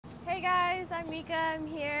Hey guys, I'm Mika. I'm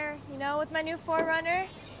here, with my new 4Runner.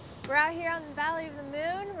 We're out here on the Valley of the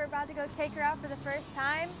Moon. We're about to go take her out for the first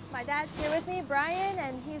time. My dad's here with me, Brian,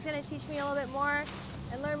 and he's going to teach me a little bit more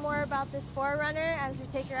and learn more about this 4Runner as we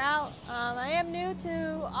take her out. I am new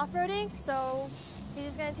to off-roading, so he's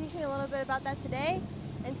just going to teach me a little bit about that today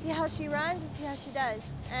and see how she runs and see how she does.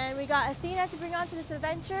 And we got Athena to bring on to this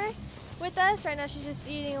adventure with us. Right now she's just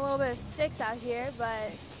eating a little bit of sticks out here,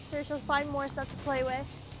 but sure she'll find more stuff to play with.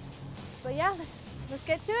 But yeah, let's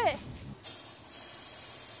get to it.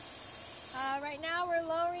 Right now we're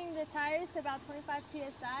lowering the tires to about 25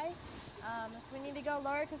 psi. If we need to go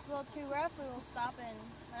lower because it's a little too rough, we will stop and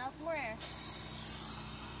let out some more air.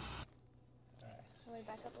 All right. Can we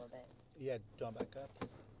back up a little bit? Yeah, do you want to back up?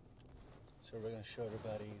 So we're going to show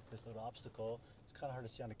everybody this little obstacle. It's kind of hard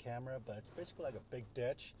to see on the camera, but it's basically like a big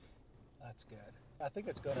ditch. That's good. I think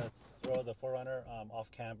it's going to throw the 4Runner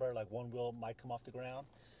off camber, like one wheel might come off the ground.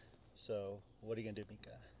 So what are you going to do,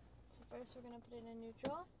 Mika? So first we're going to put it in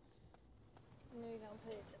neutral. And then we're going to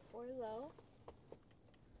put it to 4 low.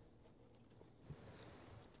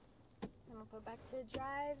 Then we'll put it back to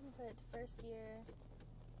drive and put it to first gear.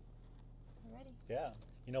 We're ready. Yeah.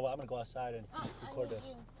 You know what? I'm going to go outside and record this.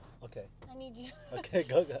 You. Okay. I need you. Okay,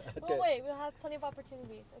 go. Okay. Well, wait. We'll have plenty of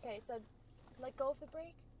opportunities. Okay, so let go of the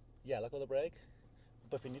brake. Yeah, let go of the brake.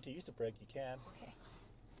 But if you need to use the brake, you can. Okay.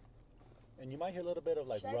 And you might hear a little bit of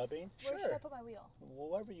like rubbing. Where should I put my wheel?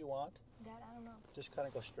 Wherever you want. Dad, I don't know. Just kind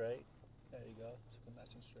of go straight. There you go. Just go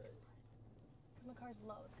nice and straight. Because my car's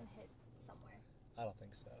low. It's going to hit somewhere. I don't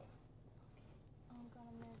think so. Okay. Oh God,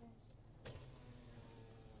 I'm nervous.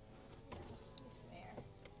 Yeah, need some air.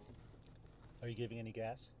 Are you giving any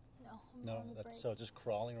gas? No. No, on the that's brake. so just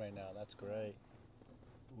crawling right now. That's great.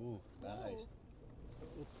 Ooh, nice.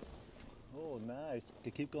 Ooh. Oh, nice. Okay,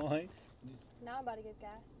 keep going. Now I'm about to give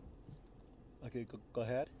gas. Okay, go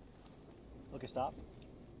ahead. Okay, stop.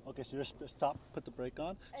 Okay, so you're stop. Put the brake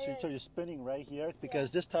on. So you're spinning right here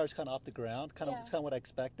because this tire's kind of off the ground. It's kind of what I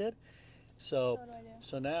expected. So what do I do?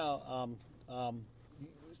 So now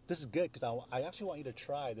this is good because I actually want you to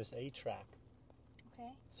try this A track.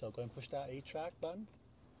 Okay. So go ahead and push that A track button.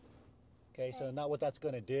 Okay, so now what that's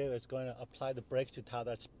going to do is going to apply the brakes to how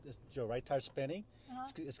that's your right tire spinning.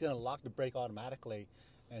 It's going to lock the brake automatically,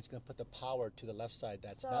 and it's going to put the power to the left side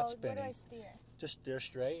that's not spinning. So where do I steer? Just steer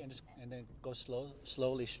straight and then go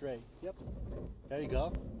slowly straight. Yep. There you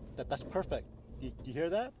go. That's perfect. You hear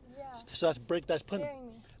that? Yeah. So that's brake. That's putting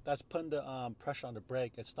the pressure on the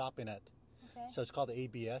brake. It's stopping it. Okay. So it's called the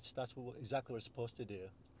ABS. That's exactly what it's supposed to do.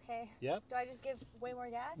 Okay. Yep. Do I just give way more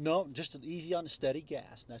gas? No, just easy on the steady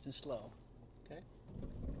gas, nice and slow. Okay.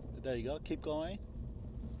 There you go. Keep going.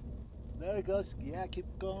 There it goes. Yeah, keep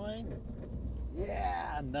going.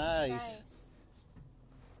 Yeah, nice.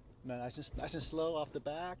 Nice and slow off the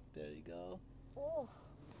back. There you go. Oh.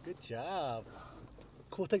 Good job.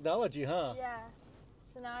 Cool technology, huh? Yeah.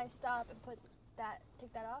 So now I stop and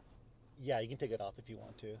take that off? Yeah, you can take it off if you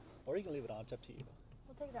want to. Or you can leave it on. It's up to you.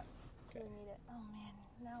 We'll take it off until we need it. Oh man,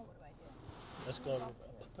 now what do I do? Let's go.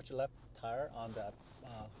 Put your left tire on that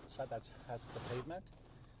side that has the pavement.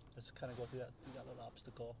 Let's kind of go through that little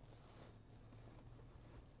obstacle.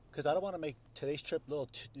 Because I don't want to make today's trip a little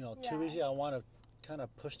too easy. I want to kind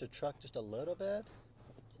of push the truck just a little bit.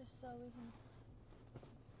 Just so we can.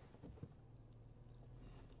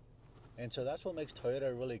 And so that's what makes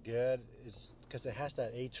Toyota really good, is because it has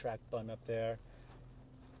that A-track button up there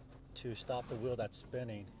to stop the wheel that's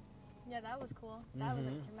spinning. Yeah, that was cool. That was a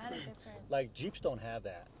dramatic difference. Like Jeeps don't have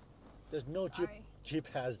that. There's no Jeep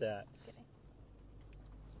has that. Just kidding.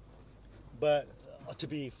 But to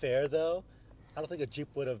be fair though, I don't think a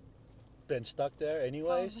Jeep would have been stuck there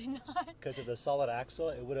anyways. Probably not. Because of the solid axle,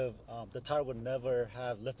 it would have the tire would never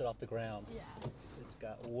have lifted off the ground. Yeah. It's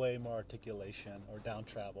got way more articulation or down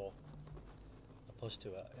travel opposed to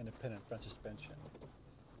an independent front suspension.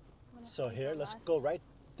 So here, let's go right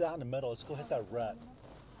down the middle. Let's go hit that rut.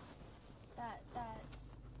 That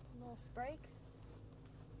little sprake.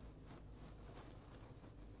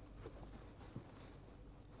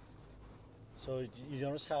 So you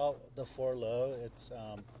notice how the 4 low, it's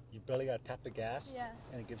you barely got to tap the gas,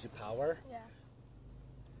 and it gives you power. Yeah.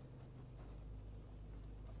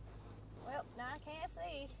 Well, now I can't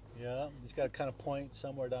see. Yeah, you just got to kind of point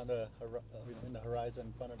somewhere down in the horizon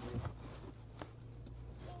in front of you.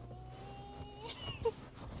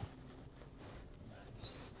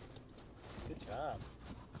 Nice. Good job.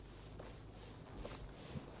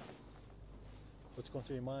 What's going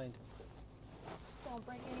through your mind? Don't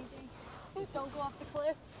break anything. Don't go off the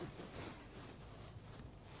cliff.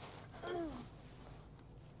 I'm gonna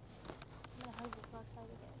hug this left side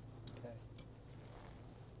again. Okay.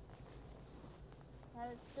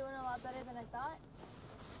 That is doing a lot better than I thought.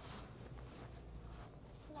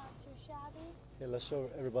 It's not too shabby. Okay, let's show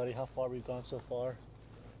everybody how far we've gone so far.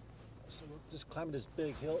 So we're just climbing this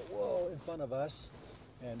big hill, whoa, in front of us.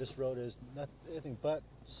 And this road is not anything but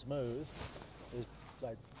smooth. It's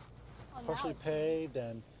like partially paved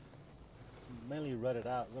and mainly rutted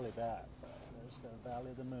out really bad. There's the Valley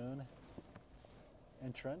of the Moon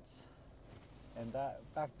entrance. And that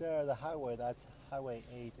back there, the highway, that's Highway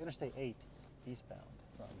 8, Interstate 8, eastbound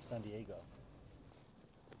from San Diego.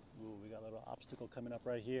 Ooh, we got a little obstacle coming up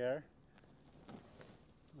right here.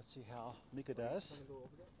 Let's see how Mika does.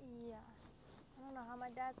 Yeah. I don't know how my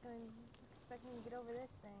dad's going to expect me to get over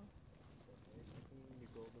this thing.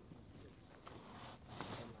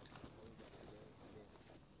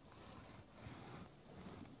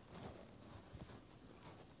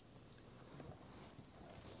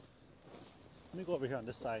 Let me go over here on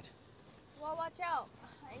this side. Well, watch out.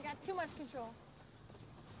 I ain't got too much control.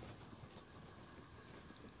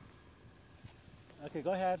 Okay,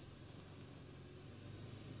 go ahead.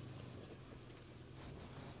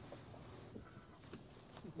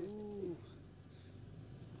 Ooh.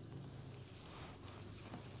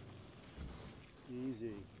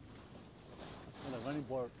 Easy. And the running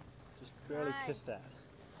board just barely kissed that.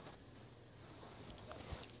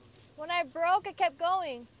 When I broke, I kept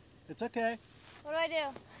going. It's okay. What do I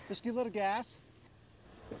do? Just give a little gas.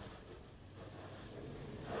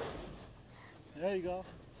 There you go.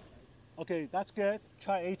 Okay, that's good.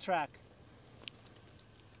 Try A-track.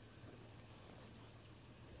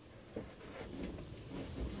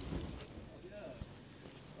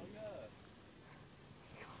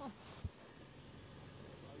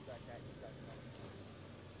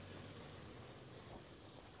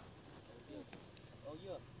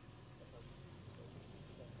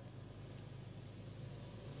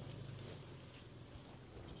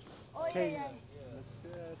 Okay, looks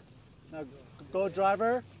good. Now go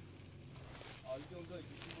driver. Oh, you're doing good.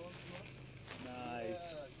 You Nice.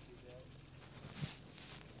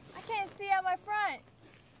 I can't see out my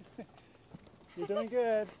front. You're doing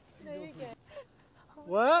good. No, you're good.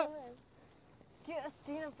 What? Get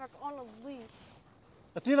Athena back on a leash.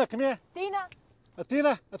 Athena, come here.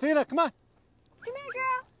 Athena, Athena, come on. come here,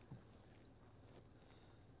 girl.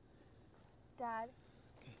 Dad.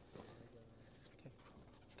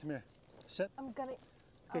 Come here. Sit. I'm gonna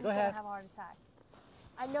go ahead. have a heart attack.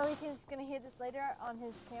 I know he's gonna hear this later on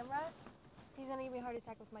his camera. He's gonna give me a heart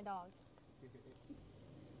attack with my dog.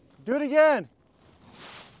 Do it again.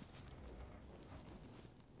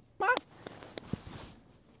 Come on.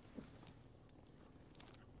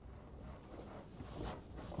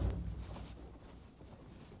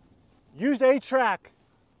 Use A-track.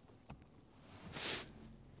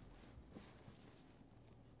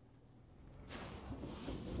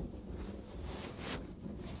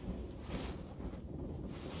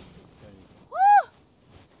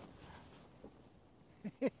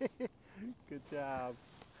 Good job.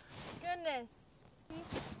 Goodness.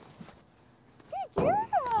 Good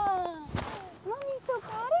girl. Mommy's so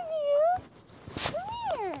proud of you.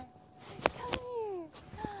 Come here. Come here.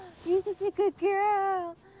 You're such a good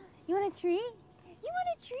girl. You want a treat? You want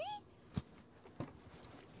a treat?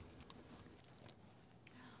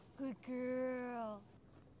 Good girl.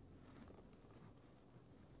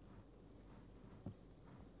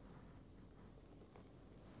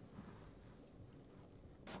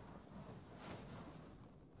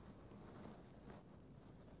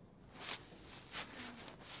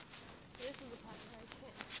 This is the part where I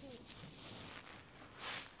can't see.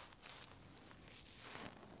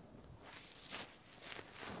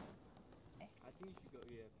 I think you should go,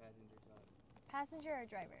 passenger car. Passenger or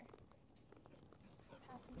driver?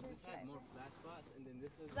 Passenger, This has more driver. flat spots, and then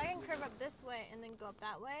this Because I can curve up this way and then go up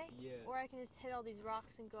that way. Yeah. Or I can just hit all these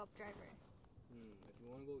rocks and go up driver. If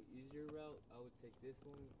you want to go easier route, I would take this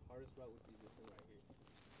one. Hardest route would be this one right here.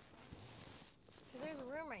 Because there's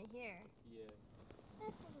room right here. Yeah.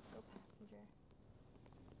 We'll just go passenger.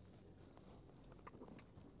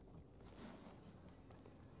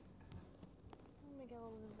 Let me get a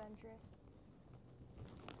little adventurous.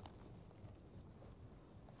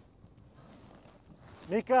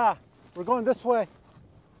 Mika, we're going this way.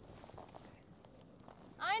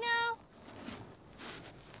 I know!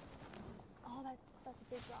 Oh, that's a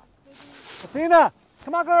big rock. Maybe... Athena,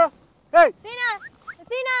 come on, girl. Hey! Athena!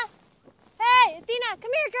 Athena! Hey, Athena,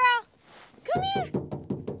 come here, girl! Come here!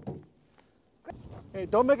 Hey,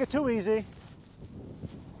 don't make it too easy.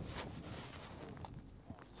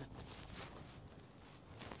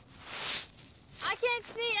 I can't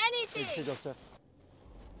see Hey, anything! Joseph.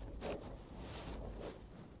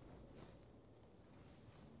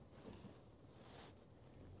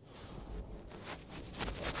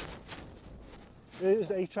 Is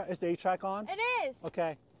the H-track on? It is.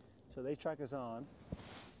 Okay, so the H-track is on.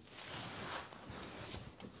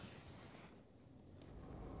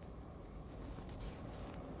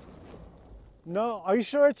 No, are you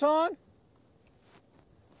sure it's on?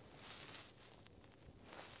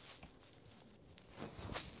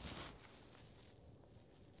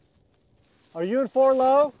 Are you in 4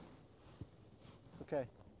 low? Okay.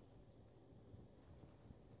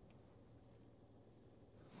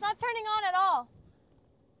 It's not turning on at all.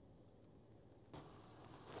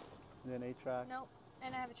 And then 8-track. Nope.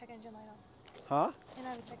 And I have a check engine light on. Huh? And I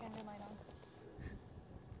have a check engine light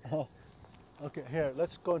on. Oh. Okay, here,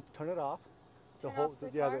 let's go and turn it off. Turn off the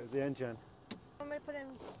yeah, car? the engine. I'm going to put in,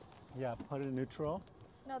 Yeah, put it in neutral.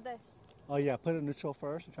 no, this. Oh yeah, put it in neutral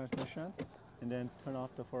first, the transmission, and then turn off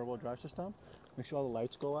the 4-wheel drive system. Make sure all the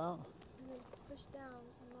lights go out. Push down.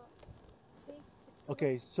 I'm not, see? It's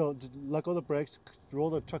Okay, so let go of the brakes, roll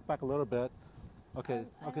the truck back a little bit. Okay,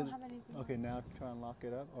 I okay, don't have anything okay. Now try and lock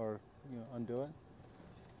it up, or undo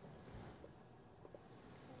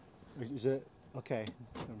it. Is it okay?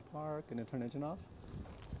 Turn park and then turn engine off.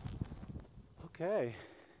 Okay.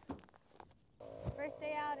 First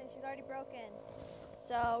day out and she's already broken.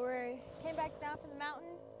 So we came back down from the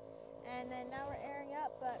mountain and then now we're airing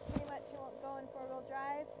up, but pretty much she won't go in 4-wheel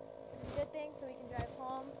drive, which is a good thing so we can drive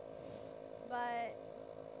home. But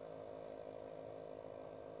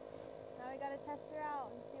now we gotta test her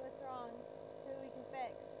out and see what's wrong, see what we can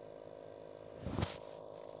fix.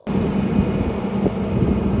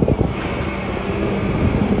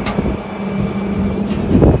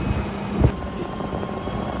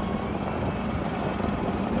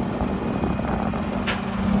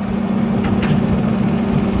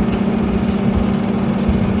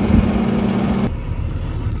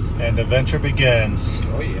 And the adventure begins.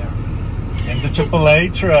 Oh yeah. In the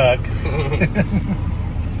AAA truck.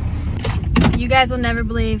 You guys will never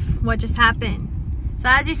believe what just happened. So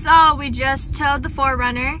as you saw, we just towed the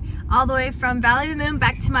 4Runner all the way from Valley of the Moon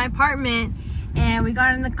back to my apartment, and we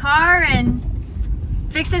got in the car and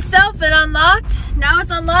fixed itself. It unlocked. Now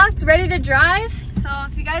it's unlocked, ready to drive. So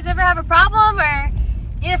if you guys ever have a problem or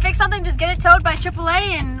need to fix something, just get it towed by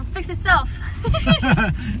AAA and fix itself.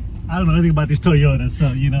 I don't know anything about these Toyotas, so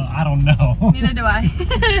I don't know. Neither do I.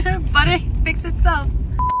 But it fixed itself.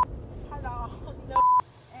 Hello. No.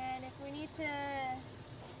 And if we need to...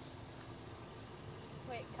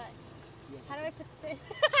 Wait, cut. How do I put this in?